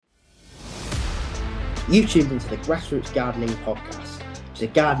You tuned into the Grassroots Gardening Podcast, which is a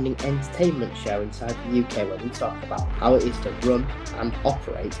gardening entertainment show inside the UK where we talk about how it is to run and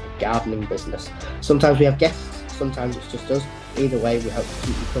operate a gardening business. Sometimes we have guests, sometimes it's just us. Either way, we hope to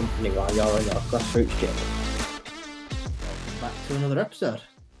keep you company while you're on your grassroots journey. Welcome back to another episode.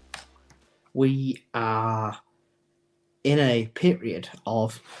 We are in a period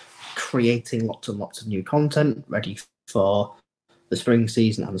of creating lots and lots of new content, ready for the spring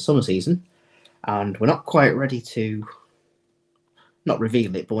season and the summer season. And we're not quite ready to, not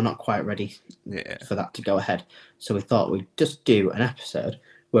reveal it, but we're not quite ready for that to go ahead. So we thought we'd just do an episode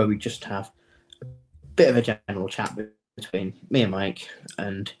where we just have a bit of a general chat between me and Mike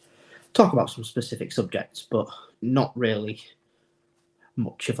and talk about some specific subjects, but not really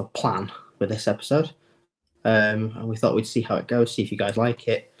much of a plan with this episode. And we thought we'd see how it goes, see if you guys like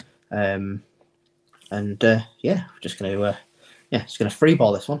it. We're just going to... just going to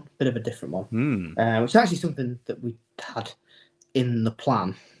freeball this one, bit of a different one, which is actually something that we had in the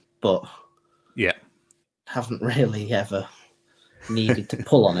plan, but haven't really ever needed to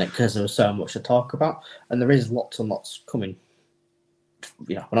pull on it because there was so much to talk about, and there is lots and lots coming.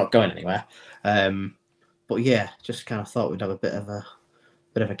 We're not going anywhere, just kind of thought we'd have a bit of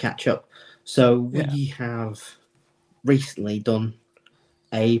a catch up. So we have recently done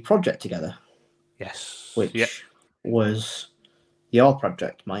a project together, which was your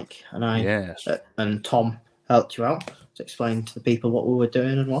project, Mike, and I and Tom helped you out to explain to the people what we were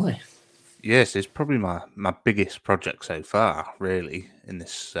doing and why. Yes, it's probably my biggest project so far, really, in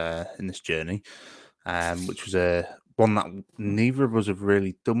this journey, which was one that neither of us have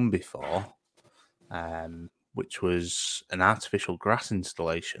really done before, which was an artificial grass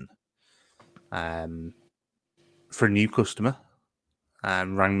installation for a new customer.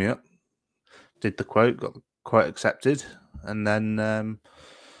 Rang me up, did the quote, got the quote accepted, and then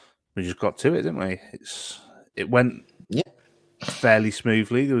we just got to it, didn't we? It went fairly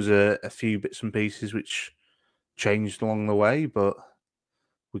smoothly. There was a few bits and pieces which changed along the way, but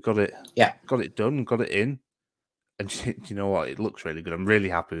we got it done, got it in, and you know what? It looks really good. I'm really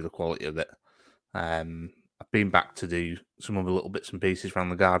happy with the quality of it. I've been back to do some other little bits and pieces around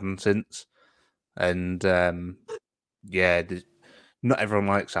the garden since, and not everyone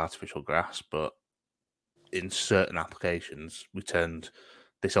likes artificial grass, but in certain applications, we turned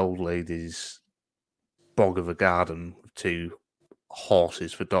this old lady's bog of a garden with 2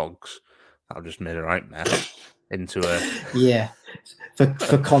 horses for dogs that just made a right mess into a...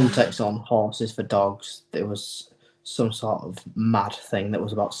 For context on horses for dogs, there was some sort of mad thing that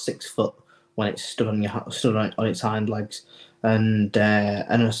was about 6 foot when it stood on its hind legs, and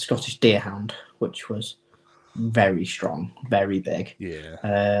a Scottish deerhound, which was very strong, very big.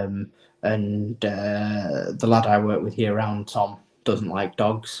 The lad I work with year round, Tom, doesn't like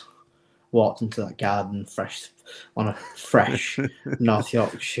dogs. Walked into that garden on a fresh North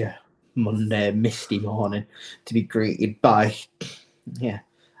Yorkshire Monday misty morning to be greeted by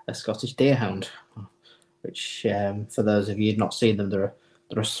a Scottish deerhound, which for those of you who've not seen them, they're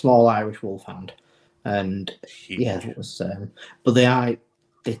a small Irish wolfhound, and it was but they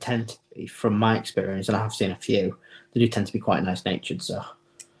tend to be, from my experience, and I have seen a few, they do tend to be quite nice natured, so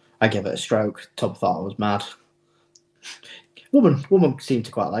I gave it a stroke. Tom thought I was mad. Woman seemed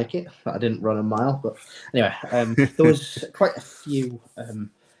to quite like it, but I didn't run a mile. But anyway, there was quite a few.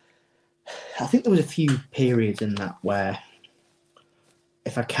 I think there was a few periods in that where,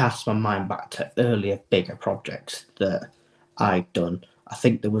 if I cast my mind back to earlier bigger projects that I'd done, I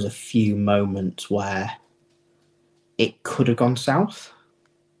think there was a few moments where it could have gone south.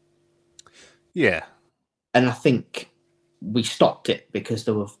 Yeah, and I think we stopped it because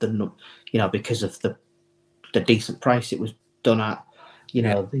there was because of the decent price it was done at,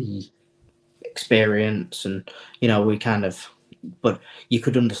 the experience, and we kind of, but you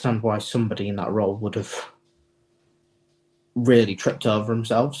could understand why somebody in that role would have really tripped over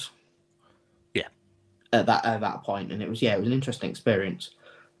themselves. At that point, and it was an interesting experience.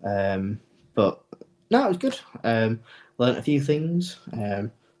 But no, it was good. Learned a few things.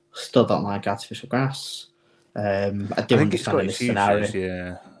 Still don't like artificial grass. I do understand in this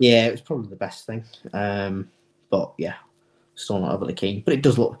scenario. It was probably the best thing. But still not overly keen. But it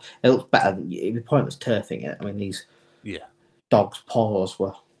looks better. It was pointless turfing it. I mean, these dogs' paws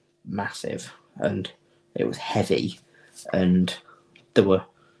were massive, and it was heavy, and they were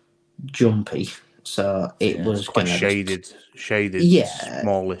jumpy. So it was quite shaded,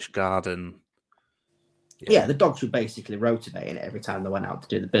 smallish garden. The dogs were basically rotating it every time they went out to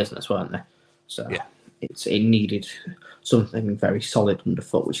do the business, weren't they? So it needed something very solid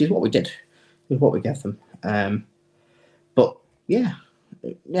underfoot, which is what we did. Is what we gave them. But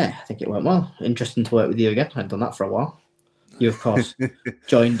yeah, I think it went well. Interesting to work with you again. I'd done that for a while. You, of course,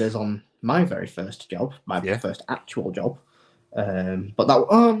 joined us on my very first job, my first actual job. But that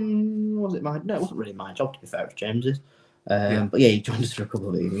was it. No, it wasn't really my job, to be fair. It was James's. But yeah, you joined us for a couple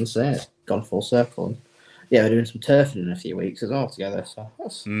of evenings. So yeah, it's gone full circle. And yeah, we're doing some turfing in a few weeks as well together. So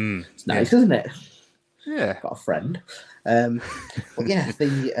that's it's nice, isn't it? Yeah, got a friend. But yeah,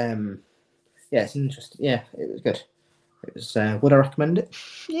 it's interesting. Yeah, it was good. It was. Would I recommend it?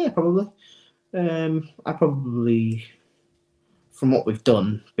 Yeah, probably. I probably, from what we've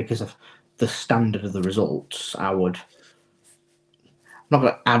done, because of the standard of the results, I'm not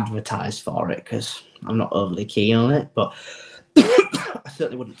going to advertise for it because I'm not overly keen on it, but I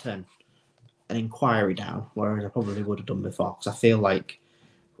certainly wouldn't turn an inquiry down, whereas I probably would have done before, because I feel like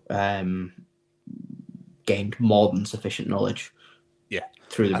gained more than sufficient knowledge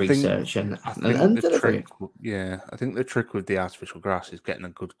through the research. I think the trick with the artificial grass is getting a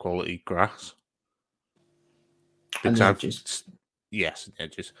good quality grass. And the edges. Yes, the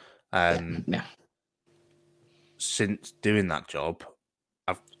edges. Since doing that job,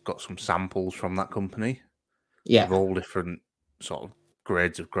 I've got some samples from that company of all different sort of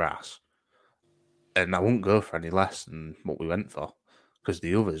grades of grass, and I won't go for any less than what we went for, because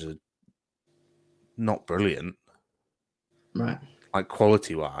the others are not brilliant, right? Like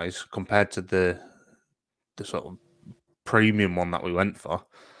quality wise, compared to the sort of premium one that we went for.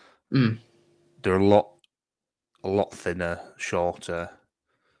 They're a lot thinner, shorter.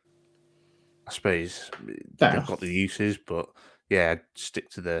 I suppose they've got the uses, but yeah, stick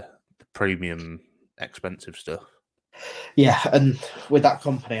to the premium, expensive stuff. Yeah, and with that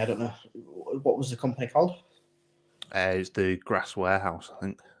company, I don't know, what was the company called? It's the Grass Warehouse, I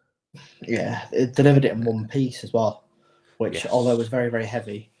think. Yeah, it delivered it in one piece as well, which, although it was very, very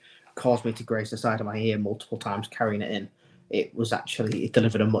heavy, caused me to graze the side of my ear multiple times carrying it in. It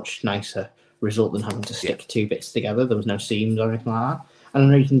delivered a much nicer result than having to stick two bits together. There was no seams or anything like that. And I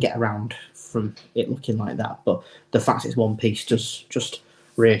know you can get around from it looking like that, but the fact it's one piece does just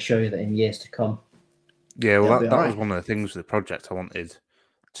reassure you that in years to come. Yeah, well, that was one of the things with the project. I wanted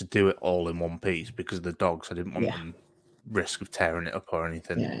to do it all in one piece because of the dogs. I didn't want them risk of tearing it up or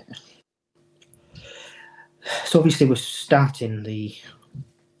anything. Yeah. So obviously we're starting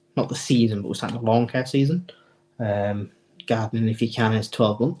not the season, but we're starting the lawn care season. Gardening, if you can, is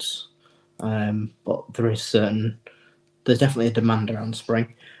 12 months. But there's definitely a demand around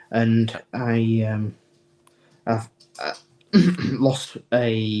spring. And I've lost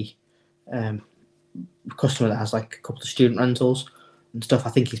a customer that has like a couple of student rentals and stuff. I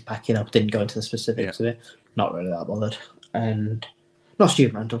think he's packing up, didn't go into the specifics of it. Not really that bothered. And not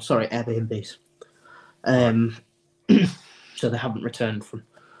student rentals, sorry, Airbnbs. So they haven't returned from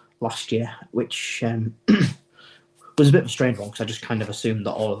last year, which was a bit of a strange one, because I just kind of assumed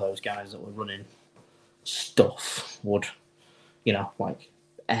that all of those guys that were running stuff would, like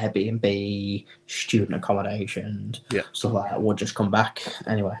Airbnb, student accommodation, stuff like that, would just come back.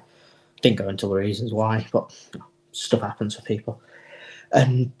 Anyway, didn't go into the reasons why, but stuff happens for people.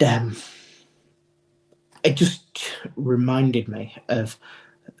 And it just reminded me of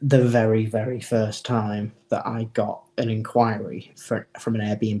the very, very first time that I got an inquiry from an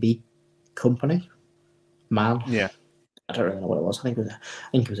Airbnb company. I don't really know what it was. I think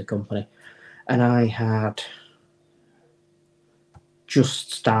it was a company, and I had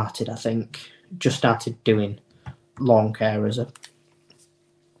just started doing lawn care as a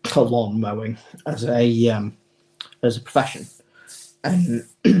lawn mowing as a profession, and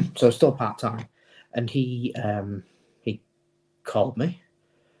so still part time. And he called me,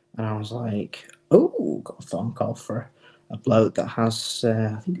 and I was like, "Oh, got a phone call for a bloke that has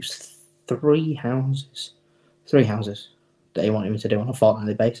I think it was three houses that he wanted me to do on a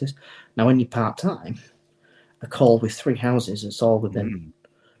fortnightly basis." Now, when you're part time, a call with three houses, it's all within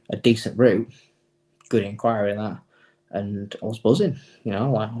a decent route. Good inquiry, that, and I was buzzing. I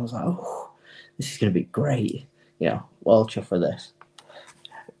was like, "Oh, this is going to be great." Well chuffed for this.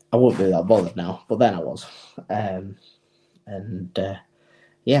 I wouldn't be that bothered now, but then I was.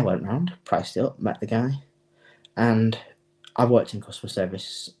 Went round, priced it up, met the guy, and I've worked in customer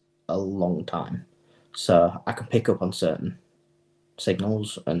service a long time, so I can pick up on certain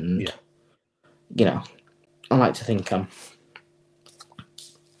signals, and I like to think I'm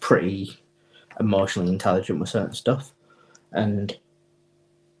pretty emotionally intelligent with certain stuff, and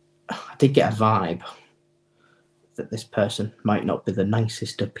I did get a vibe that this person might not be the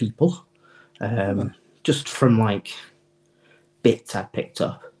nicest of people, just from like bits I picked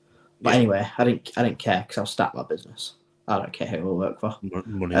up. But anyway, I didn't care, because I'll start my business. I don't care who I work for.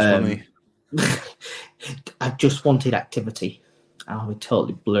 Money's money. I just wanted activity. I'll be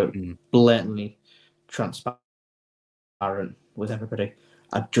totally blatantly transparent with everybody.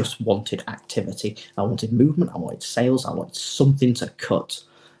 I just wanted activity. I wanted movement. I wanted sales. I wanted something to cut.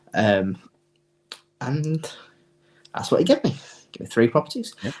 And that's what he gave me. Give me 3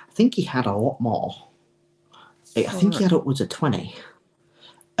 properties. Yep. I think he had a lot more. I think he had upwards of 20.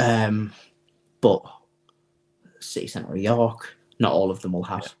 But city centre of York, not all of them will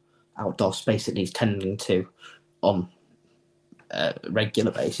have outdoor space it needs tending to on a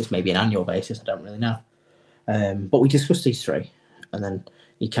regular basis, maybe an annual basis, I don't really know. But we discussed these 3, and then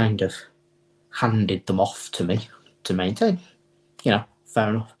he kind of handed them off to me to maintain. You know, fair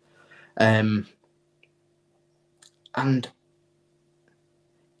enough. And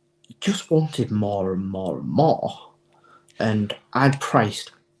he just wanted more and more and more. And I'd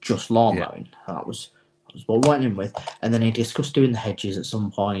priced just lawn mowing. That was what we went in with. And then he discussed doing the hedges at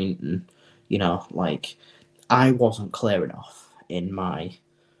some point, and, you know, like, I wasn't clear enough in my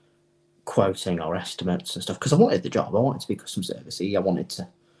quoting or estimates and stuff, because I wanted the job. I wanted to be customer servicey. I wanted to,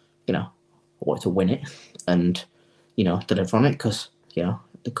 you know, I wanted to win it and, you know, deliver on it, because, you know,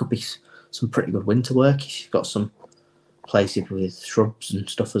 there could be some pretty good winter work if you've got some places with shrubs and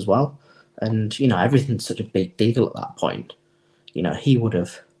stuff as well. And, you know, everything's such a big deal at that point. You know, he'd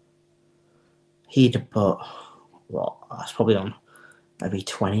put, what, I was probably on maybe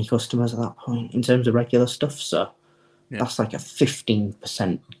 20 customers at that point in terms of regular stuff. So that's like a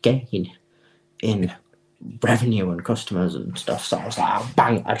 15% gain in revenue and customers and stuff. So I was like, oh,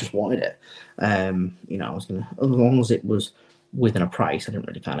 bang, I just wanted it. You know, I was going to, as long as it was within a price, I didn't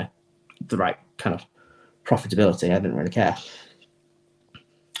really kind of, the right kind of profitability, I didn't really care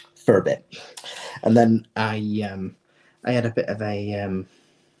for a bit. And then I had a bit of a,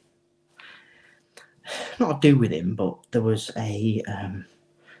 not a do with him, but there was a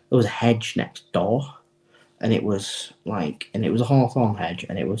hedge next door, and it was a hawthorn hedge,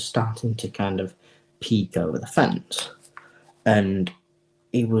 and it was starting to kind of peek over the fence. And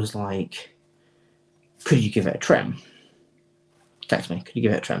he was like, could you give it a trim? Text me, could you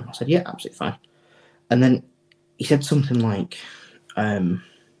give it a trim? I said, yeah, absolutely fine. And then he said something like, something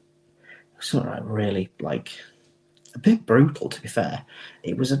like really, like, a bit brutal, to be fair.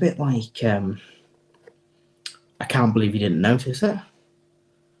 It was a bit like, I can't believe you didn't notice it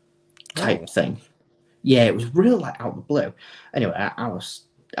type thing. Yeah, it was real, like, out of the blue. Anyway, I was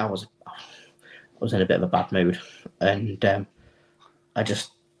in a bit of a bad mood, and I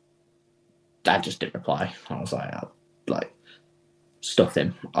just didn't reply. I was like, stuff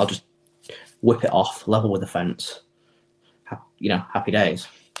him. I'll just whip it off, level with the fence. You know, happy days.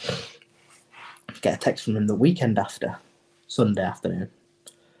 Get a text from him the weekend after, Sunday afternoon,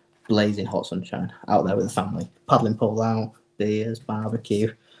 blazing hot sunshine, out there with the family, paddling pool out, beers,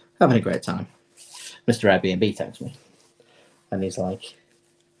 barbecue, having a great time. Mr. Airbnb texts me, and he's like,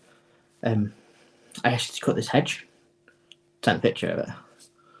 I asked you to cut this hedge. Sent a picture of it.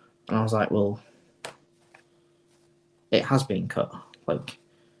 And I was like, well, it has been cut. Like,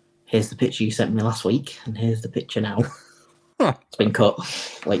 here's the picture you sent me last week, and here's the picture now. It's been cut.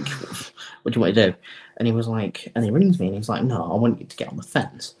 Like, what do you want to do? And he was like, and he rings me, and he's like, no, I want you to get on the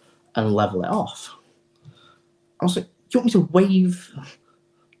fence and level it off. I was like, do you want me to wave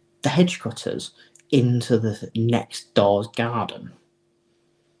the hedge cutters into the next door's garden?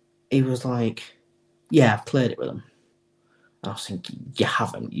 He was like, yeah, I've cleared it with them. And I was thinking, you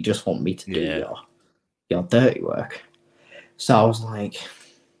haven't. You just want me to do your dirty work. So I was like,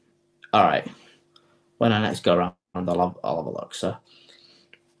 all right, when I next go around, I'll have a look. So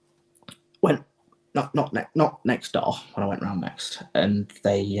went not next door, when I went round next, and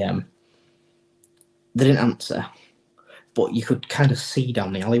they didn't answer, but you could kind of see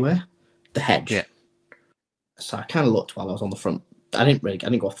down the alleyway the hedge. Yeah. So I kind of looked while I was on the front. I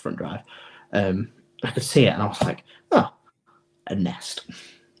didn't go off the front drive. I could see it, and I was like, oh, a nest.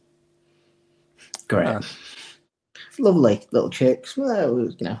 Great. Lovely little chicks. Well, it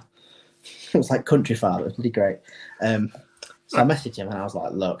was, you know, it was like country father. It was really great. So I messaged him, and I was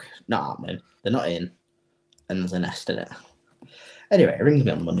like, look, not happening. They're not in, and there's a nest in it. Anyway, he rings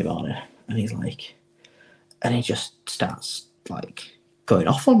me on Monday morning, and he's like, and he just starts like going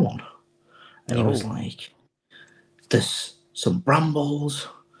off on one. And he was like, there's some brambles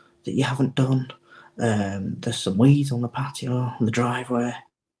that you haven't done. There's some weeds on the patio, on the driveway.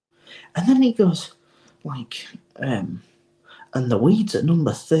 And then he goes, like, and the weeds at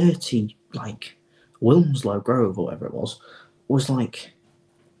number 30, like, Wilmslow Grove or whatever it was like,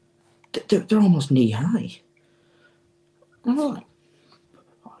 they're almost knee high. And I'm like,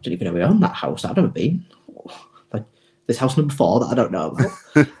 I didn't even know we owned that house. I've never been. Like, this house number 4 that I don't know about.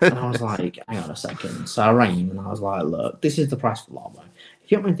 And I was like, hang on a second. So I rang him and I was like, look, this is the price for the lawnmower. If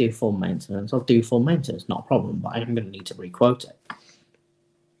you want me to do full maintenance, I'll do full maintenance, not a problem, but I'm going to need to re-quote it.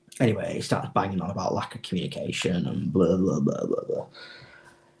 Anyway, he started banging on about lack of communication and blah, blah, blah, blah, blah.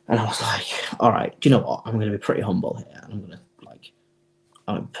 And I was like, all right, do you know what? I'm going to be pretty humble here. And I'm going to,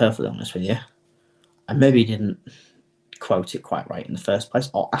 I'm perfectly honest with you. I maybe didn't quote it quite right in the first place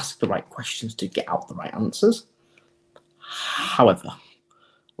or ask the right questions to get out the right answers. However,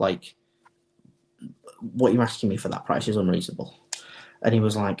 what you're asking me for that price is unreasonable. And he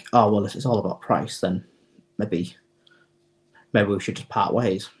was like, oh, well, if it's all about price, then maybe we should just part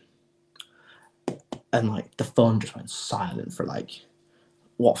ways. And the phone just went silent for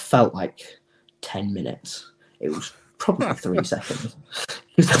what felt like 10 minutes. It was probably 3 seconds.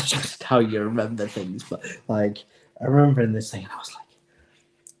 That's just how you remember things. But I remember in this thing, and I was like,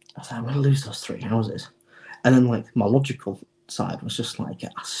 I'm going to lose those 3 houses. And then my logical side was just I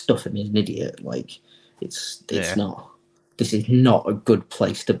stuff him as an idiot. It's not. This is not a good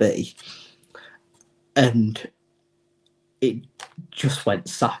place to be. And it just went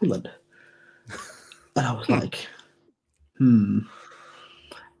silent. And I was like,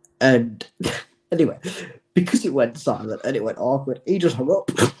 And anyway, because it went silent and it went awkward, he just hung up.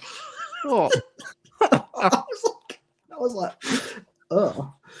 Oh. I was like,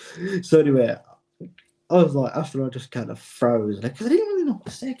 oh. So anyway, I was like, after I just kind of froze, because I didn't really know what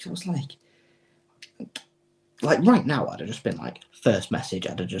to say, because I was like right now, I'd have just been first message,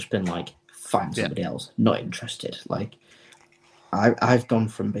 I'd have just been find somebody else, not interested. I've gone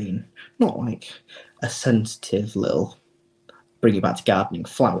from being not a sensitive little bring you back to gardening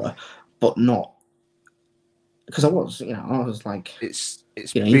flower, but not because I was it's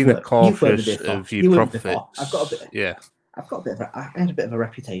been a cautious of your profits. I've got a bit. I had a bit of a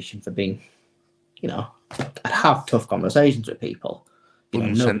reputation for being, I'd have tough conversations with people.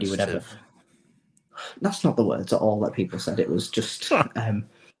 Nobody would ever. That's not the words at all that people said. It was just, I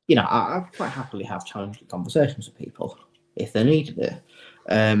quite happily have challenging conversations with people if they needed it.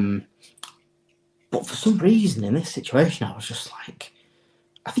 But for some reason in this situation, I was just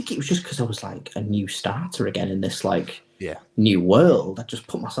I think it was just because I was a new starter again in this new world. I just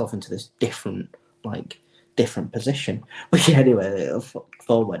put myself into this different position. But yeah, anyway, the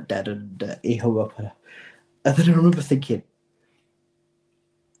phone went dead and he hung up. And then I remember thinking,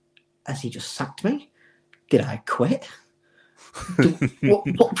 has he just sacked me? Did I quit?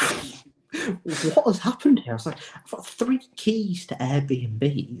 What has happened here? I was I've got 3 keys to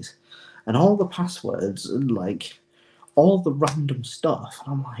Airbnbs and all the passwords and all the random stuff.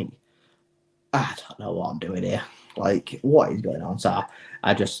 And I'm I don't know what I'm doing here. What is going on? So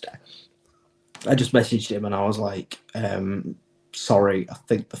I just messaged him and I was sorry, I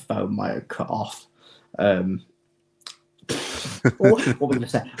think the phone might have cut off. What were we going to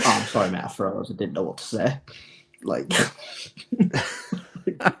say? Oh, I'm sorry, mate, I froze. I didn't know what to say. I'm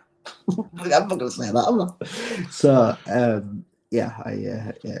not going to say that, am I? So, I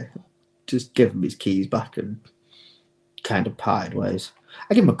just gave him his keys back and kind of parted ways.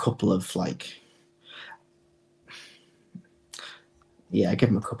 I gave him a couple of I gave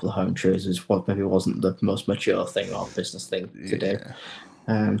him a couple of home choices. What maybe wasn't the most mature thing or business thing to do.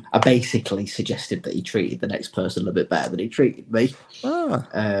 I basically suggested that he treated the next person a bit better than he treated me.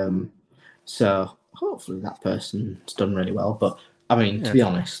 So hopefully that person's done really well. But I mean, to be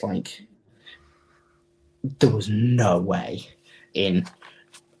honest, there was no way in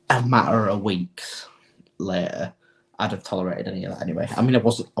a matter of weeks later I'd have tolerated any of that anyway. I mean, I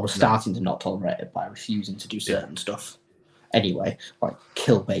was starting to not tolerate it by refusing to do certain stuff anyway,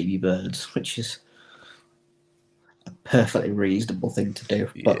 kill baby birds, which is a perfectly reasonable thing to do.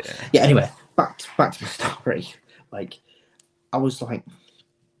 But anyway, back to the story. I was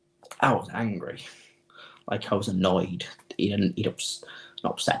angry. I was annoyed. He'd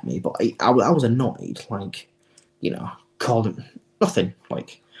not upset me, but I was annoyed. Called him nothing.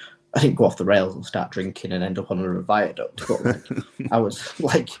 I didn't go off the rails and start drinking and end up on a viaduct. But I was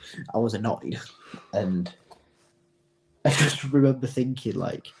annoyed, and I just remember thinking,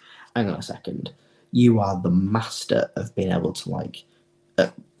 hang on a second, you are the master of being able to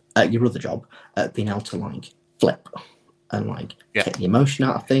at your other job, being able to flip and take the emotion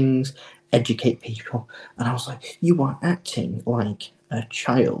out of things, educate people. And I was you are acting like a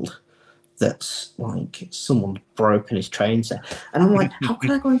child that's someone's broken his train set. And I'm how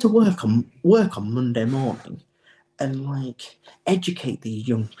can I go into work on Monday morning and educate these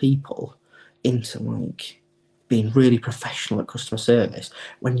young people into being really professional at customer service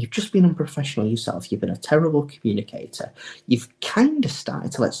when you've just been unprofessional yourself? You've been a terrible communicator. You've kind of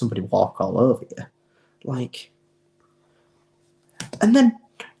started to let somebody walk all over you. And then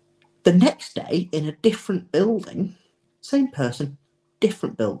the next day, in a different building, same person,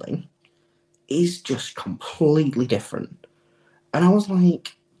 different building, is just completely different. And I was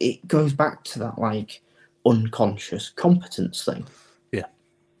like, it goes back to that, like, unconscious competence thing. Yeah.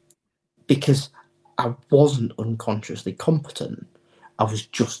 Because I wasn't unconsciously competent. I was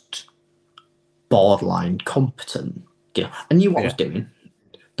just borderline competent. You know, I knew what I was doing.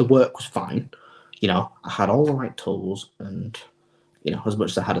 The work was fine. You know, I had all the right tools and, you know, as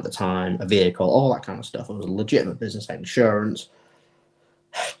much as I had at the time, a vehicle, all that kind of stuff. It was a legitimate business, had insurance.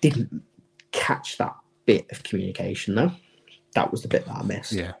 Didn't catch that bit of communication, though. That was the bit that I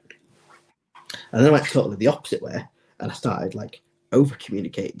missed. Yeah. And then I went totally the opposite way, and I started, like,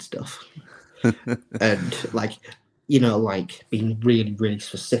 over-communicating stuff. And, like, you know, like, being really, really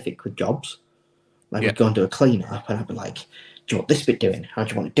specific with jobs. Like, we'd go and do a clean-up, and I'd be like, do you want this bit doing? How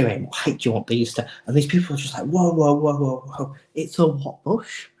do you want it doing? What height do you want these to? And these people were just like, whoa, whoa, whoa, whoa, whoa. It's a what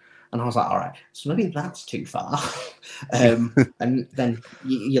bush? And I was like, all right, so maybe that's too far. And then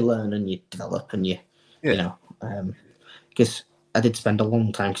you learn and you develop and you know, because I did spend a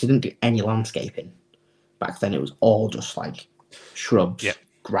long time, because I didn't do any landscaping back then. It was all just like shrubs,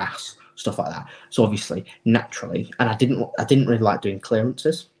 grass, stuff like that. So obviously, naturally, and I didn't really like doing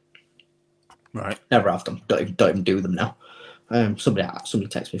clearances. Right. Never have them. Don't even do them now. Somebody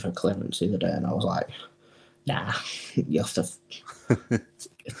texted me for a clearance the other day, and I was like, nah, you have to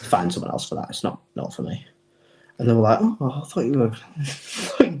find someone else for that. It's not for me. And they were like, oh, I thought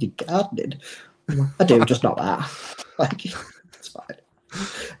you did gardening. Like, I do, just not that. Like, it's fine.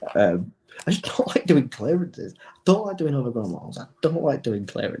 I just don't like doing clearances. I don't like doing overgrown walls. I don't like doing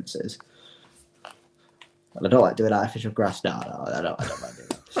clearances. And I don't like doing artificial grass. No, I don't like doing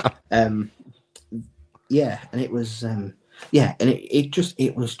that. Yeah, and it was, and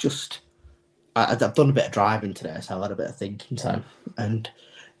it was just, I've done a bit of driving today, so I had a bit of thinking time, and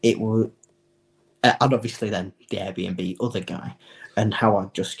it was, and obviously then the Airbnb other guy, and how I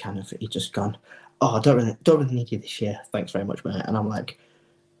just kind of, he just gone, oh, I don't really need you this year, thanks very much, mate. And I'm like,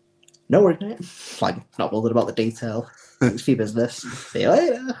 no worries, mate. Like, not bothered about the detail. Thanks for your business. See you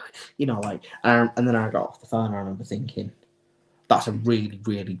later. You know, like, and then I got off the phone and I remember thinking, that's a really,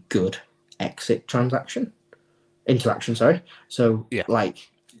 really good interaction. So,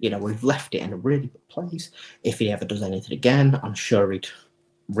 like, you know, we've left it in a really good place. If he ever does anything again, I'm sure he'd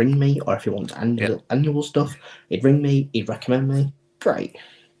ring me, or if he wants annual stuff, he'd ring me, he'd recommend me. Great.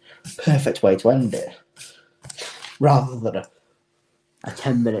 Perfect way to end it. Rather than a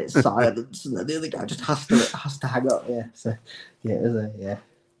 10-minute silence, and then the other guy just has to hang up. Yeah. So yeah.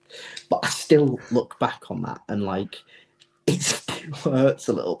 But I still look back on that and, like, it still hurts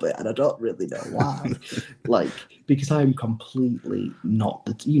a little bit, and I don't really know why. Like, because I'm completely not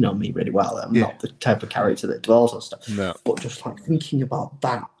you know me really well. I'm not the type of character that dwells on stuff. No. But just, like, thinking about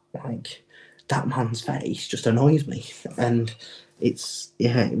that, like, that man's face just annoys me, and it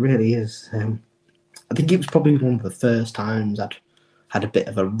really is. I think it was probably one of the first times I'd had a bit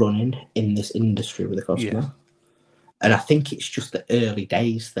of a run in this industry with a customer, and I think it's just the early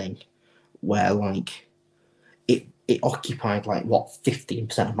days thing where, like, it occupied, like, what,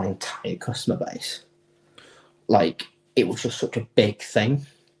 15% of my entire customer base. Like, it was just such a big thing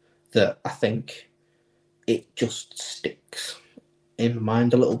that I think it just sticks in my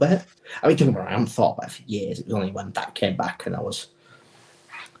mind a little bit. I mean, don't get me wrong, I haven't thought about it for years. It was only when that came back and I was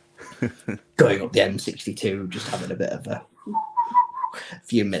going up the M62, just having a bit of a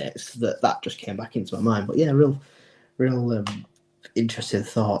few minutes, that just came back into my mind. But yeah, real interesting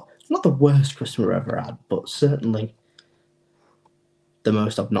thought. Not the worst customer I've ever had, but certainly the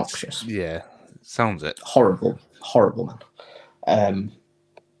most obnoxious. Yeah, sounds it. Horrible man.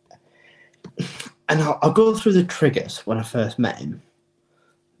 And I'll go through the triggers when I first met him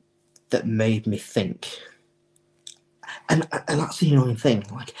that made me think. And that's the annoying thing.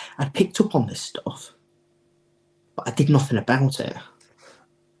 Like, I picked up on this stuff, but I did nothing about it.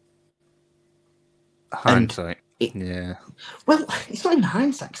 Hindsight. Yeah. Well, it's not even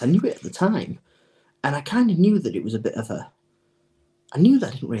hindsight, because I knew it at the time. And I kind of knew that it was a bit of a... I knew that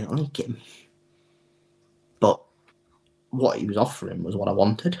I didn't really like him. But what he was offering was what I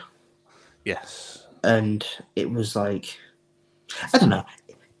wanted. Yes. And it was like... I don't know.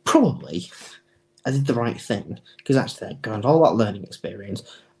 Probably I did the right thing. Because actually, I've gained all that learning experience.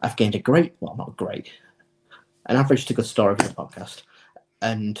 I've gained an average to good story for the podcast.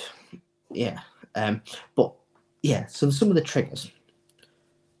 And, yeah. But... yeah, so some of the triggers.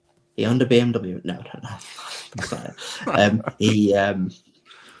 He owned a BMW. No.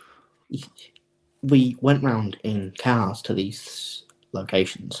 We went round in cars to these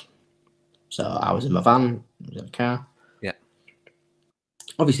locations. So I was in my van, he was in a car. Yeah.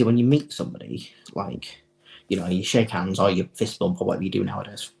 obviously when you meet somebody, like, you know, you shake hands or you fist bump or whatever you do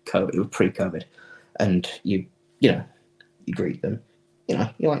nowadays, pre-COVID, and you know, you greet them. You know,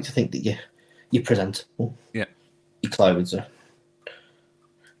 you like to think that you're presentable. Yeah. Your clothes are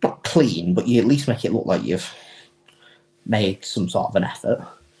not clean, but you at least make it look like you've made some sort of an effort.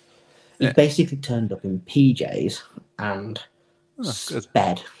 He basically turned up in PJs and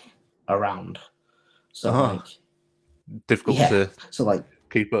sped around. So like difficult to so like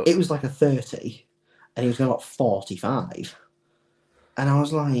keep up. It was like a 30 and he was going about 45. And I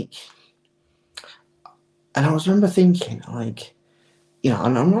was like, and I was remember thinking, like, you know,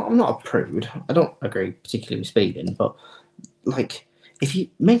 and I'm not a prude. I don't agree particularly with speeding, but like, if you're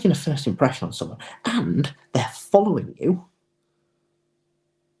making a first impression on someone and they're following you,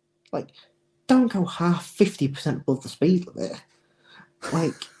 like, don't go half 50% above the speed limit.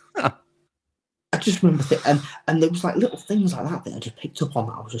 Like, I just remember and there was like little things like that I just picked up on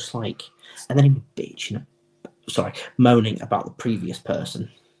that. I was just like, and then he would bitch, moaning about the previous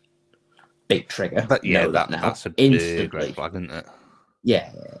person. Big trigger. That's a instantly. Big red flag, isn't it?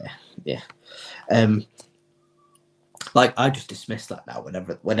 Yeah. Like I just dismiss that now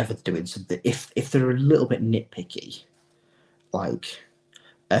whenever they're doing something. If they're a little bit nitpicky, like,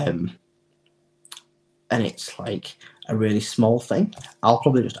 and it's like a really small thing, I'll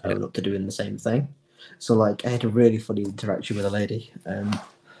probably just own up to doing the same thing. So like, I had a really funny interaction with a lady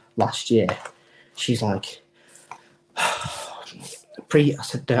last year. She's like, I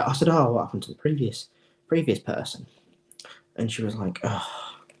said, oh, what happened to the previous person? And she was like, oh,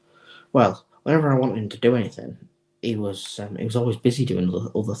 well, whenever I wanted him to do anything, he was always busy doing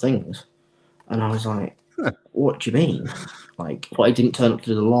other things. And I was like, what do you mean? Like, what, he didn't turn up to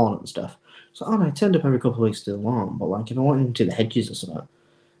do the lawn and stuff? So, oh no, I turned up every couple of weeks to do the lawn, but like, if I wanted him to do the hedges or something,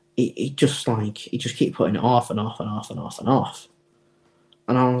 he just keep putting it off and off and off and off and off.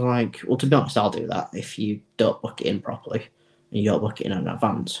 And I was like, well, to be honest, I'll do that if you don't book it in properly and you don't book it in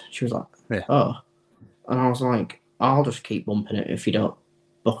advance. She was like, oh. And I was like, I'll just keep bumping it if you don't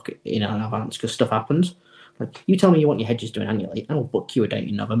book it in advance because stuff happens. Like, you tell me you want your hedges doing annually, I will book you a date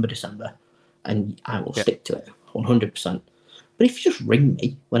in November, December, and I will stick to it 100%. But if you just ring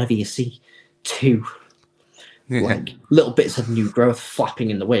me whenever you see two like little bits of new growth flapping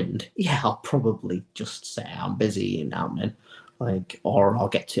in the wind, I'll probably just say I'm busy now and then, like, or I'll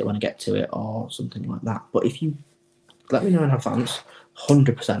get to it when I get to it, or something like that. But if you let me know in advance,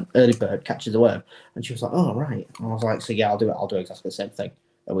 100% early bird catches the worm. And she was like, oh right. And I was like, so I'll do it. I'll do exactly the same thing.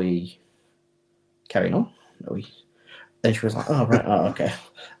 Are we carrying on? Then she was like, oh right, oh okay.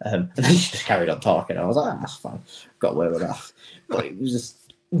 And then she just carried on talking. I was like, that's fine. Got away with that. But it was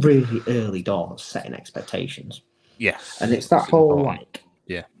just really early doors setting expectations. Yes. And it's that whole important.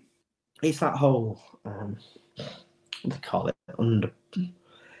 It's that whole what do they call it?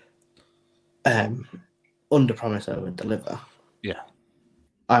 Under promise, over deliver. Yeah.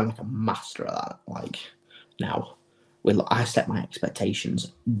 I'm like a master of that. Like, now, I set my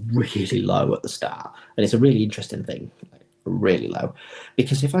expectations really low at the start. And it's a really interesting thing, like, really low.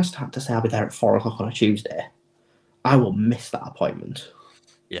 Because if I start to say I'll be there at 4:00 on a Tuesday, I will miss that appointment.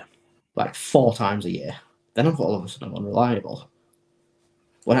 Yeah. Like 4 times a year. Then I've got all of a sudden I'm unreliable.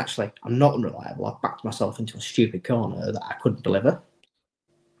 When actually I'm not unreliable. I've backed myself into a stupid corner that I couldn't deliver.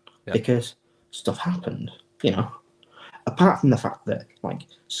 Yeah. Because stuff happened, you know. Apart from the fact that, like,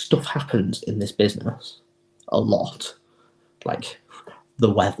 stuff happens in this business a lot, like the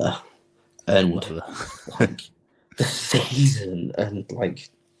weather and like the season and like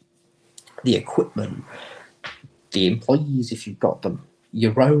the equipment, the employees if you've got them,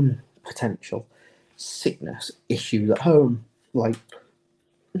 your own potential sickness issues at home, like,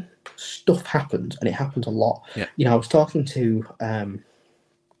 stuff happens and it happens a lot. Yeah. You know, I was talking to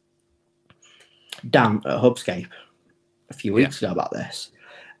Dan at Hubscape a few weeks ago about this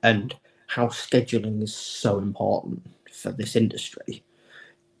and how scheduling is so important for this industry,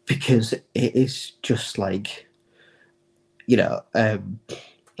 because it is just like, you know, I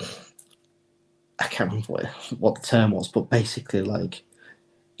can't remember what the term was, but basically, like,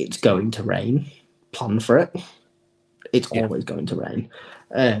 it's going to rain, plan for it. It's always going to rain.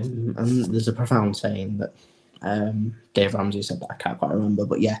 And there's a profound saying that Dave Ramsey said that I can't quite remember,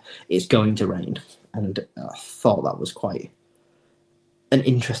 but it's going to rain. And I thought that was quite an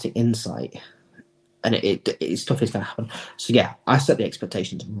interesting insight. And stuff is going to happen. So I set the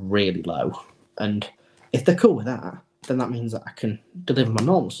expectations really low. And if they're cool with that, then that means that I can deliver my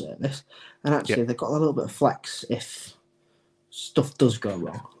normal service. And actually, they've got a little bit of flex if stuff does go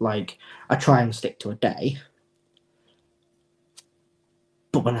wrong. Like, I try and stick to a day.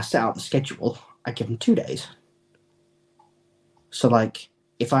 But when I set out the schedule, I give them 2 days. So, like,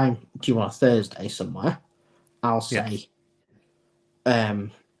 if I'm due on a Thursday somewhere, I'll say either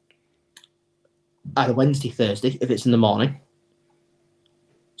Wednesday, Thursday, if it's in the morning.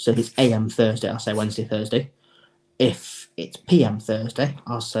 So if it's AM Thursday, I'll say Wednesday, Thursday. If it's PM Thursday,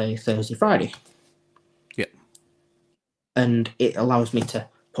 I'll say Thursday, Friday. Yeah. And it allows me to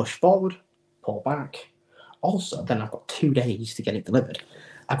push forward, pull back. Also, then I've got 2 days to get it delivered.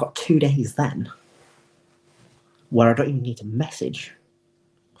 I've got 2 days then where I don't even need to message.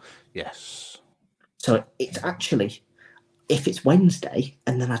 Yes. So it's actually, if it's Wednesday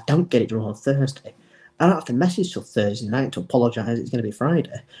and then I don't get it done on Thursday, I don't have to message till Thursday night to apologise it's going to be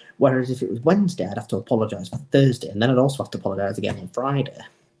Friday. Whereas if it was Wednesday, I'd have to apologise for Thursday, and then I'd also have to apologise again on Friday.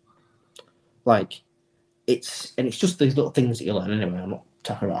 Like, it's just these little things that you learn anyway. I'm not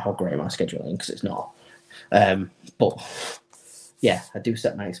talking about how great my scheduling, because it's not. But yeah, I do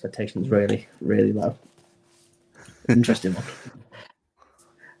set my expectations really, really low. Interesting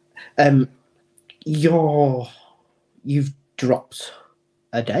one. You've dropped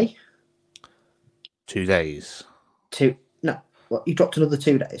a day. 2 days. You dropped another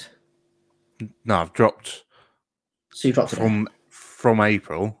 2 days. No, I've dropped. So you dropped from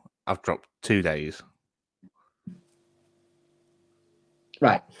April. I've dropped 2 days.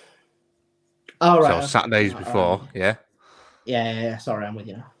 Right. Oh, right. So Saturdays before, yeah. Yeah. Sorry, I'm with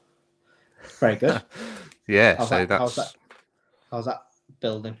you now. Very good. Yeah. How's that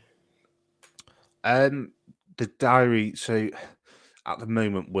building? The diary. So at the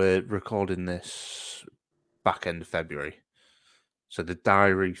moment we're recording this back end of February. So the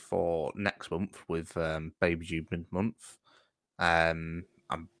diary for next month with Baby Due mid-month, I'm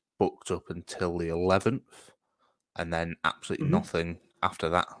booked up until the 11th, and then absolutely nothing after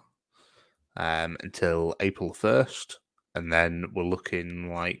that until April 1st, and then we're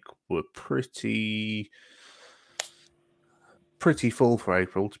looking like we're pretty full for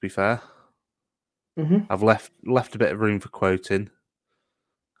April, to be fair. I've left a bit of room for quoting,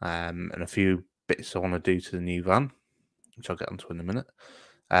 and a few bits I want to do to the new van, which I'll get onto in a minute.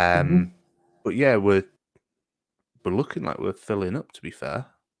 But yeah, we're looking like we're filling up, to be fair.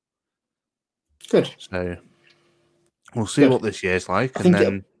 Good. So we'll see what this year's like, and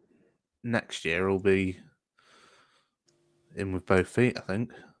then next year will be in with both feet, I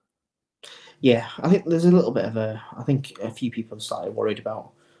think. Yeah, I think there's a little bit of I think a few people are slightly worried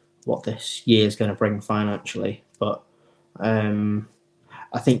about what this year's going to bring financially, but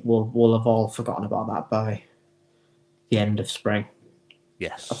I think we'll have all forgotten about that by the end of spring.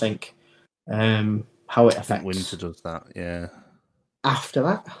 Yes. I think how it affects winter does that, yeah. After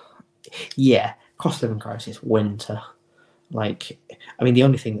that, yeah, cost of living crisis, winter. Like, I mean, the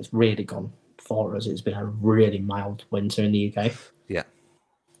only thing that's really gone for us has been a really mild winter in the UK. Yeah.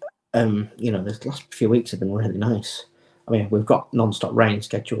 The last few weeks have been really nice. I mean, we've got non-stop rain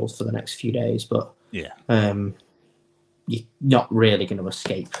scheduled for the next few days, but yeah, you're not really going to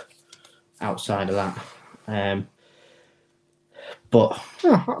escape outside of that. But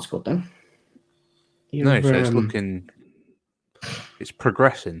that's good then. It's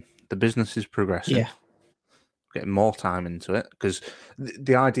progressing. The business is progressing. Yeah. Getting more time into it, because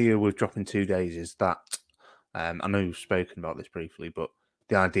the idea with dropping 2 days is that I know you've spoken about this briefly, but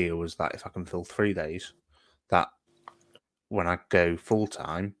the idea was that if I can fill 3 days, that when I go full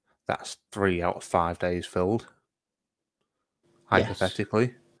time, that's 3 out of 5 days filled. Hypothetically.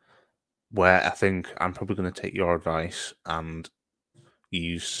 Yes. Where I think I'm probably going to take your advice and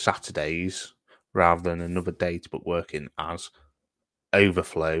use Saturdays rather than another day to put work in as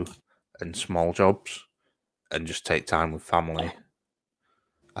overflow and small jobs, and just take time with family.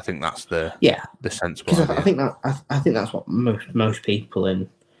 I think that's the sensible idea. I think that's what most people in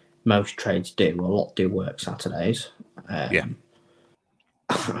most trades do. A lot do work Saturdays. A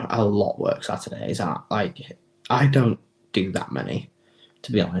lot work Saturdays. I don't do that many,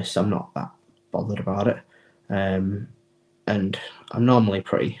 to be honest. I'm not that bothered about it, and I'm normally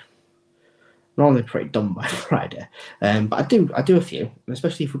pretty done by Friday. But I do a few,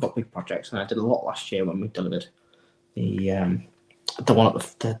 especially if we've got big projects. And I did a lot last year when we delivered the one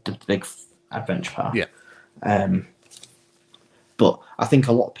at the big adventure park. Yeah. But I think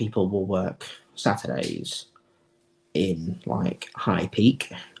a lot of people will work Saturdays in like high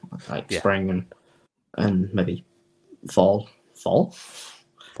peak, like spring and maybe fall,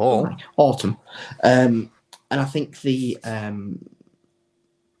 like autumn. And I think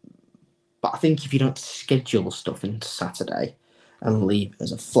but I think if you don't schedule stuff into Saturday and leave it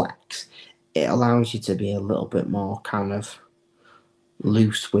as a flex, it allows you to be a little bit more kind of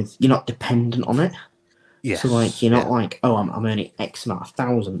loose with, you're not dependent on it. Yes. So like, you're not like, oh, I'm earning X amount of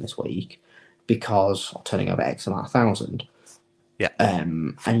thousand this week because I'm turning over X amount of thousand.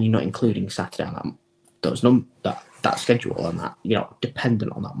 and you're not including Saturday on that schedule and that you're not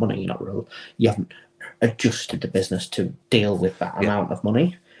dependent on that money. You haven't adjusted the business to deal with that amount of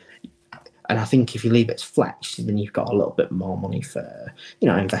money. And I think if you leave it as flex, then you've got a little bit more money for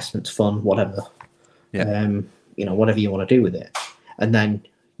investments, fun, whatever. Whatever you want to do with it, and then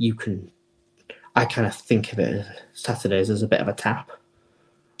you can. I kind of think of it as Saturdays as a bit of a tap.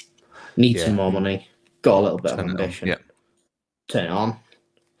 Need some more money, got a little bit of ambition. Turn it on.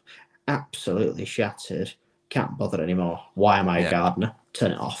 Absolutely shattered. Can't bother anymore. Why am I a gardener?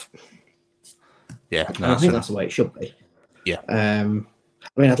 Turn it off. Yeah, I think that's the way it should be. Yeah.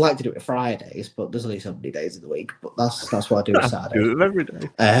 I'd like to do it Fridays, but there's only so many days of the week. But that's what I do Saturday. Do it every day.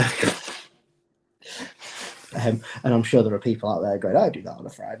 And I'm sure there are people out there going, I do that on a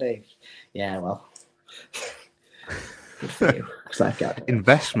Friday. Yeah, well, good for you.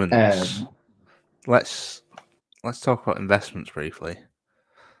 Investments. Let's talk about investments briefly.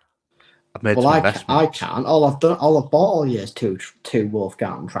 I've made some investments. I can't. All I've bought all year is two Wolf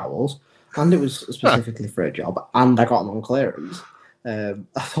Garden trowels, and it was specifically for a job, and I got them on clearance.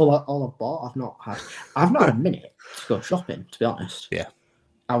 That's all I've bought. I've not had a minute to go shopping, to be honest. Yeah.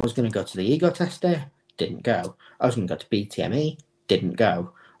 I was going to go to the Ego Test Day, didn't go. I was going to go to BTME, didn't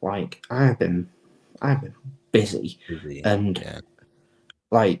go. Like, I've been busy. And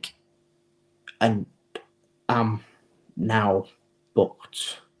and I'm now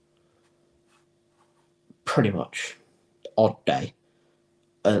booked pretty much odd day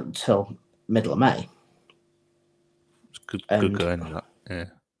until middle of May. It's good going on that. Yeah.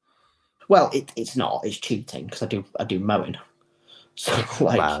 Well, it's not. It's cheating because I do mowing. So it's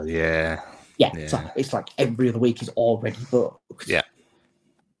like every other week is already booked. Yeah.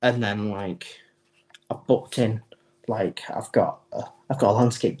 And then I've booked in I've got a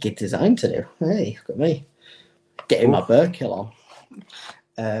landscape gig design to do. Hey, look at me getting my Burkill on.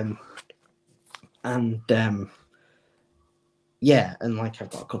 And I've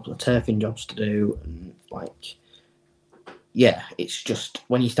got a couple of turfing jobs to do, and it's just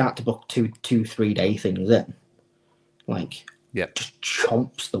when you start to book 2-3 day things in, just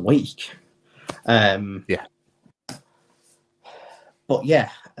chomps the week.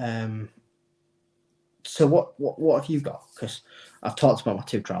 So what have you got? Because I've talked about my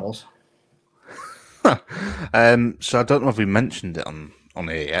 2 trowels. So I don't know if we mentioned it on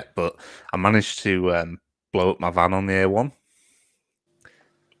here yet, but I managed to blow up my van on the A1.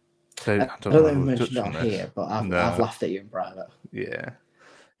 So I don't know if we mentioned it on here, but I've laughed at you in private. Yeah.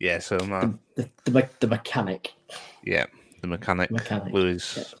 So the mechanic. Yeah, the mechanic blew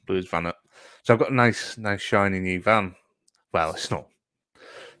his van up. So I've got a nice shiny new van. Well, it's not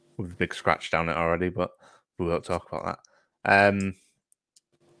with a big scratch down it already, but we won't talk about that.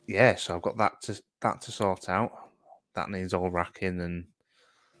 So I've got that to sort out. That needs all racking and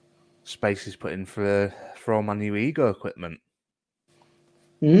space is put in for all my new Ego equipment.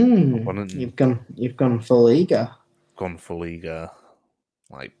 You've gone full Ego. Gone full Ego,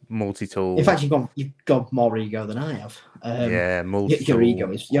 like multi-tool. In fact, you've got more Ego than I have. Multi-tool.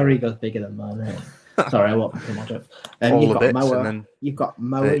 Your ego's bigger than mine. Eh? Sorry, I won't promote it. All the bits, mower, and then you've got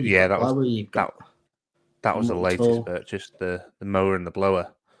mower. That was the latest purchase. The mower and the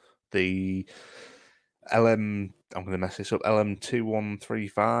blower. The LM. I'm going to mess this up.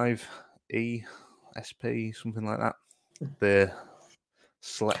 LM2135E SP, something like that. The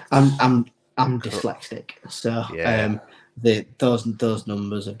select. I'm dyslexic, so those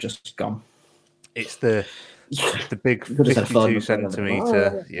numbers have just gone. It's the big 52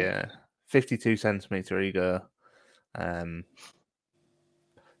 centimeter. Yeah, 52 centimeter Ego. I'm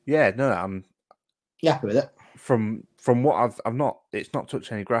you happy with it? From what it's not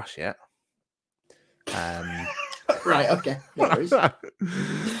touched any grass yet. Right, okay. No worries. Well,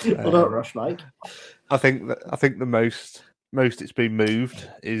 don't rush, Mike. I think the most it's been moved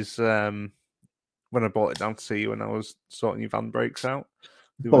is when I brought it down to see you when I was sorting your van brakes out.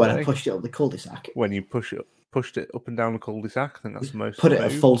 But when I pushed it up the cul-de-sac. When you pushed it up and down the cul-de-sac, I think that's the most. Put it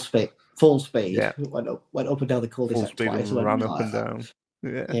at full speed. Yeah. Went up and down the cul-de-sac full speed twice. And ran up and down.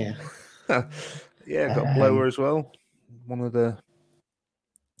 Yeah. Yeah, got a blower as well. I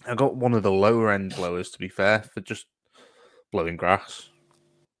got one of the lower end blowers, to be fair, for just blowing grass.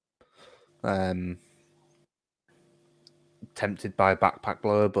 Tempted by a backpack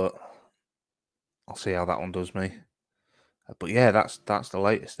blower, but I'll see how that one does me. But yeah, that's the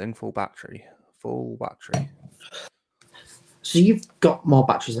latest thing. Full battery. So you've got more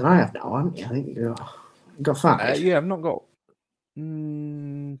batteries than I have now, haven't you? I think you've got 5. Yeah, I've not got.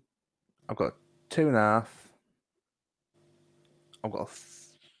 I've got 2.5. I've got a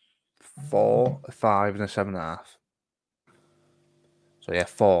 4, a 5, and a 7.5. So yeah,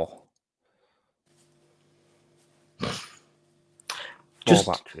 four Just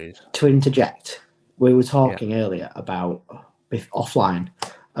batteries. to interject, we were talking earlier about offline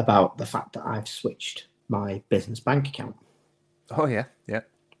about the fact that I've switched my business bank account. Oh yeah.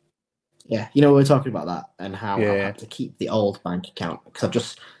 Yeah, we were talking about that and how I Yeah. had to keep the old bank account because I've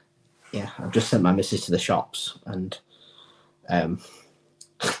just sent my missus to the shops and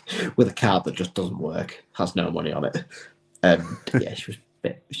with a card that just doesn't work, has no money on it, and yeah, she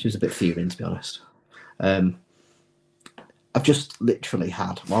was a bit fuming, to be honest. I've just literally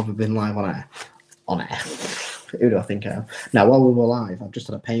had, while we've been live on air, who do I think I am? Now, while we were live, I've just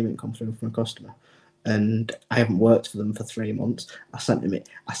had a payment come through from a customer, and I haven't worked for them for 3 months. I sent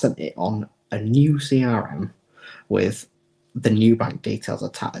it on a new CRM with the new bank details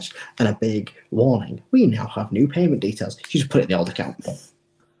attached and a big warning. We now have new payment details. You just put it in the old account.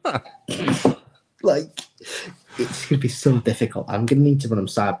 Like, it's going to be so difficult. I'm going to need to run them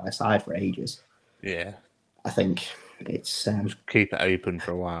side by side for ages. Yeah. I think it's... just keep it open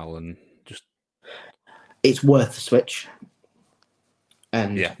for a while and just... It's worth the switch.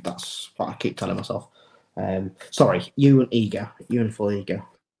 And that's what I keep telling myself. Sorry, you and full ego.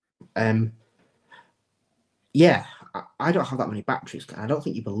 Yeah, I don't have that many batteries. I don't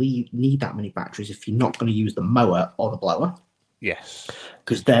think you need that many batteries if you're not going to use the mower or the blower. Yes.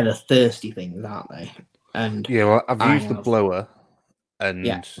 Because they're the thirsty things, aren't they? And yeah, well, I've used the blower and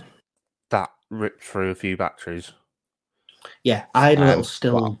that ripped through a few batteries. Yeah, I had a little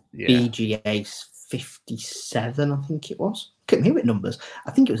Still BGA 57, I think it was. Couldn't hear it numbers.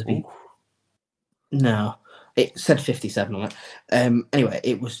 I think it was No, it said 57 on it. Anyway,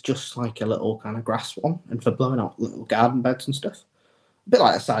 it was just like a little kind of grass one, and for blowing out little garden beds and stuff. A bit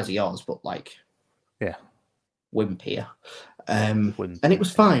like the size of yours, but like wimpier. And it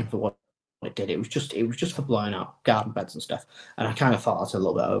was fine for what it did. It was just for blowing out garden beds and stuff. And I kind of thought it was a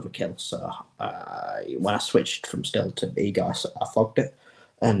little bit overkill. So when I switched from Still to Ego, I fogged it.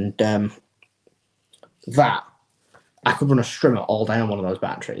 And that, I could run a strimmer all day on one of those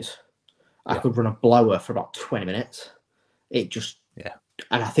batteries. I could run a blower for about 20 minutes. It just... Yeah.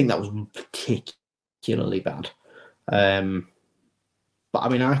 And I think that was particularly bad. But I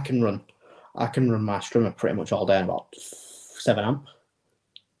mean, I can run my strimmer pretty much all day in about 7 amp.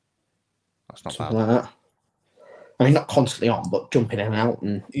 That's not something bad. like that. I mean, not constantly on, but jumping in and out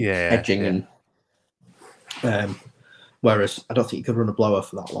and edging and... whereas I don't think you could run a blower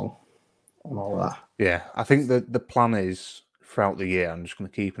for that long on all of that. Yeah, I think the plan is throughout the year, I'm just going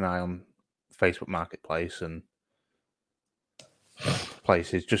to keep an eye on Facebook Marketplace and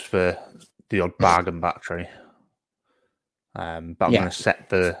places just for the odd bargain battery. But I'm going to set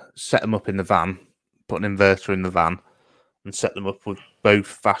them up in the van, put an inverter in the van, and set them up with both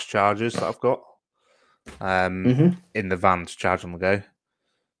fast chargers that I've got in the van to charge on the go.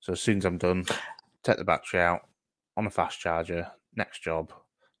 So as soon as I'm done, take the battery out on a fast charger. Next job,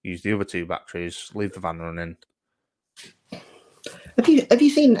 use the other 2 batteries, leave the van running. Have you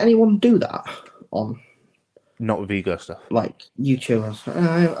seen anyone do that on? Not with Ego stuff. Like YouTubers.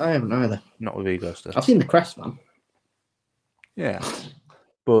 I haven't either. Not with Ego stuff. I've seen the Crest man. Yeah,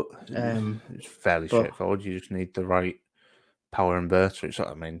 but it's fairly straightforward. You just need the right power inverter. It's,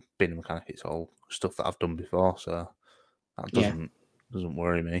 I mean, being a mechanic, it's all stuff that I've done before, so that doesn't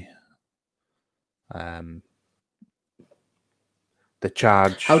worry me. The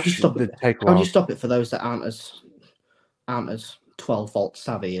charge. How do you stop it? How do you stop it for those that aren't as 12 volt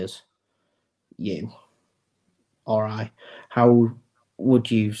savvy as you or I? How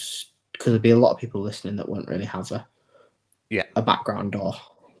would you? Because there'd be a lot of people listening that won't really have a background, or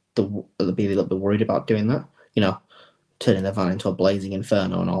they'd be a little bit worried about doing that. Turning their van into a blazing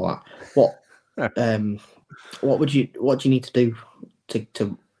inferno and all that. What do you need to do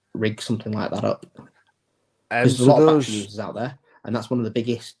to rig something like that up? Because there's a lot of battery users out there, and that's one of the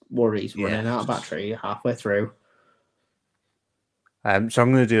biggest worries, running out of battery halfway through. So I'm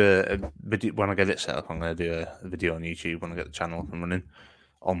going to do a video when I get it set up. I'm going to do a video on YouTube when I get the channel up and running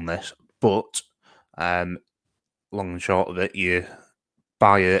on this. But long and short of it, you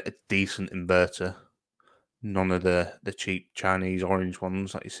buy a decent inverter. None of the cheap Chinese orange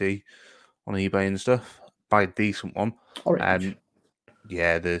ones that you see on eBay and stuff. Buy a decent one. Orange.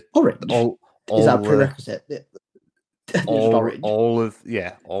 The orange. All is that a prerequisite? all of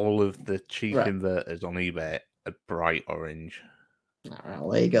the cheap inverters on eBay are bright orange. All right, well,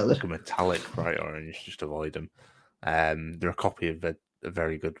 there you go. Like a metallic bright orange. Just avoid them. They're a copy of a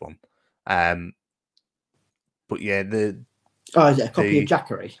very good one. But yeah, is it a copy of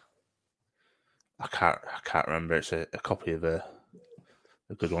Jackery? I can't remember. It's a copy of a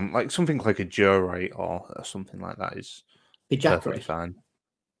good one, like something like a Joe Rate or something like that is perfectly fine.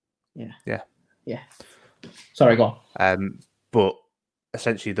 Yeah. Sorry, go on. But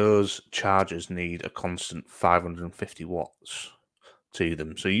essentially, those chargers need a constant 550 watts to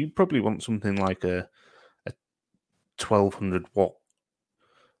them. So you probably want something like a 1200 watt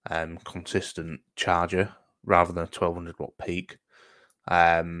consistent charger rather than a 1200 watt peak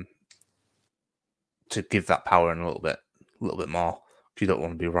to give that power in a little bit more. You don't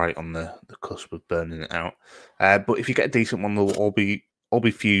want to be right on the cusp of burning it out. But if you get a decent one, they'll all be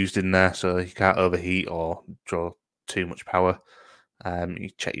fused in there, so you can't overheat or draw too much power. You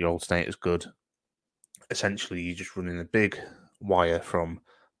check your alternator's good. Essentially, you're just running a big wire from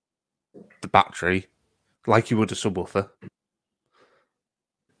the battery, like you would a subwoofer,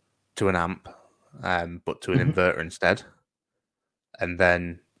 to an amp, but to an inverter instead. And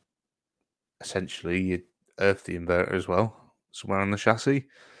then, essentially, you earth the inverter as well, somewhere on the chassis.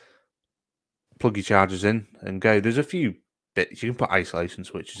 Plug your chargers in and go. There's a few bits. You can put isolation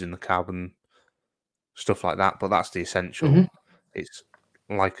switches in the carbon, stuff like that, but that's the essential. It's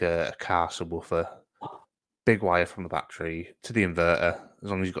like a car subwoofer. Big wire from the battery to the inverter, as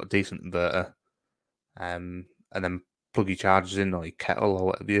long as you've got a decent inverter. And then plug your chargers in or your kettle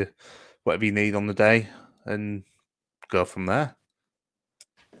or whatever you need on the day and go from there.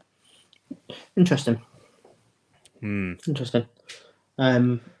 Interesting. Interesting. I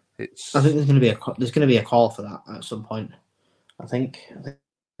think there's going to be a call for that at some point. I think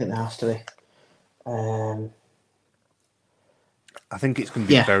there has to be. I think it's going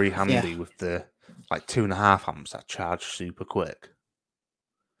to be very handy with the 2.5 amps that charge super quick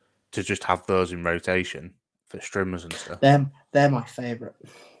to just have those in rotation for streamers and stuff. They're my favourite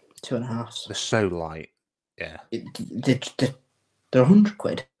 2.5s. They're so light. Yeah. They're 100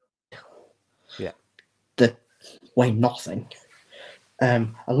 quid. Yeah. They weigh nothing. A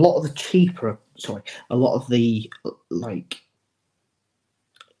lot of the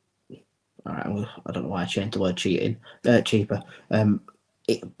Alright, I don't know why I changed the word cheaper.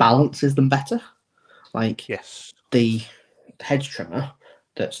 It balances them better. Yes. The hedge trimmer,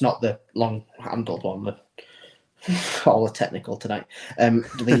 that's not the long-handled one, all the technical tonight.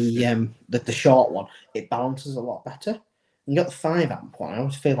 The short one, it balances a lot better. You got the 5 amp one. I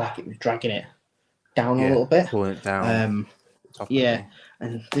always feel like it was dragging it down a little bit, pulling it down.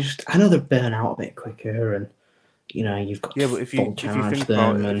 And I know they burn out a bit quicker, and you've got but if you think them,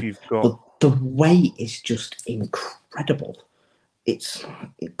 about it, if you've got, but the weight is just incredible. It's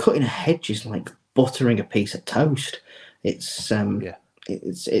cutting a hedge is like buttering a piece of toast. It's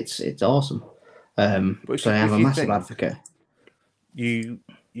it's awesome. So I am a massive advocate. You've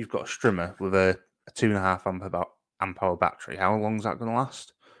got a strimmer with a 2.5 amp hour battery. How long is that going to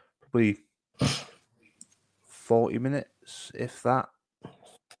last? Probably 40 minutes, if that.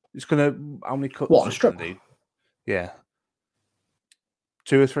 It's going to how many cuts? What, a strip? Yeah.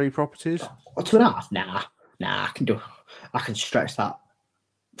 2 or 3 properties? 2.5? Nah. I can stretch that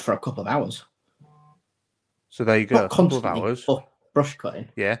for a couple of hours. So there you go. Not a couple of hours. Brush cutting.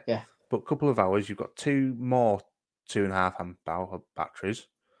 Yeah. But a couple of hours, you've got 2 more 2.5 amp hour batteries.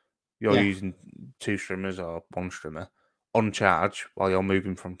 You're using 2 streamers or 1 streamer on charge while you're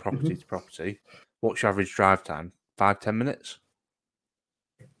moving from property to property. What's your average drive time? 5-10 minutes?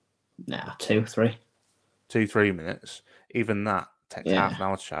 Nah, 2-3. 2-3 minutes. Even that takes half an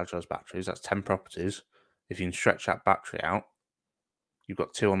hour to charge those batteries. That's 10 properties. If you can stretch that battery out, you've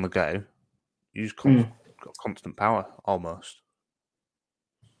got 2 on the go. You just got constant power almost.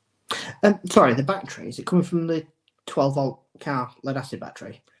 Sorry, the battery, is it coming from the 12-volt car lead acid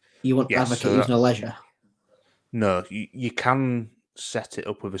battery? You want to advocate using a leisure? No, you can set it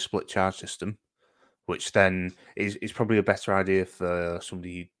up with a split charge system, which then is probably a better idea for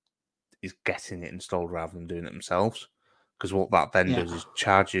somebody who is getting it installed rather than doing it themselves. Because what that then does is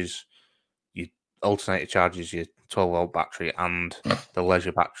charges your alternator, charges your 12-volt battery and the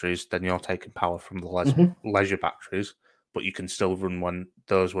leisure batteries. Then you're taking power from the leisure batteries, but you can still run when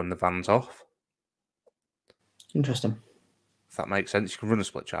the van's off. Interesting. If that makes sense, you can run a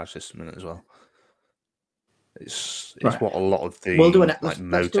split charge system in it as well. It's what a lot of the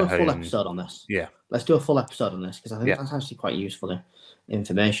let's do a full episode on this. Yeah, let's do a full episode on this because I think that's actually quite useful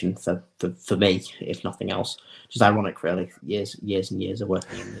information for me, if nothing else. Just ironic, really. Years and years of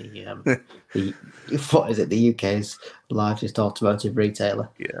working in the what is it? The UK's largest automotive retailer.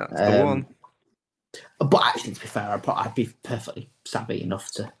 Yeah, that's the one. But actually, to be fair, I'd be perfectly savvy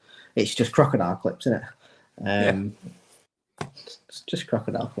enough to. It's just crocodile clips, isn't it? It's just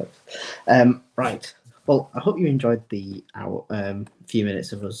crocodile clips. Right. Well, I hope you enjoyed the few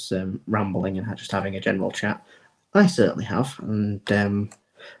minutes of us rambling and just having a general chat. I certainly have, and I'm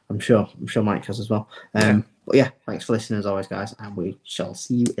sure Mike has as well. But yeah, thanks for listening as always, guys, and we shall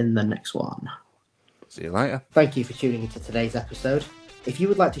see you in the next one. See you later. Thank you for tuning into today's episode. If you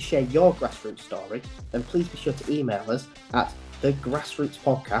would like to share your grassroots story, then please be sure to email us at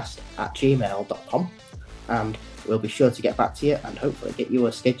thegrassrootspodcast@gmail.com, and we'll be sure to get back to you and hopefully get you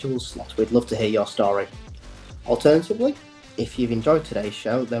a scheduled slot. We'd love to hear your story. Alternatively, if you've enjoyed today's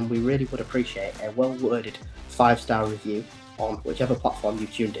show, then we really would appreciate a well-worded 5-star review on whichever platform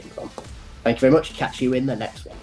you've tuned in from. Thank you very much. Catch you in the next one.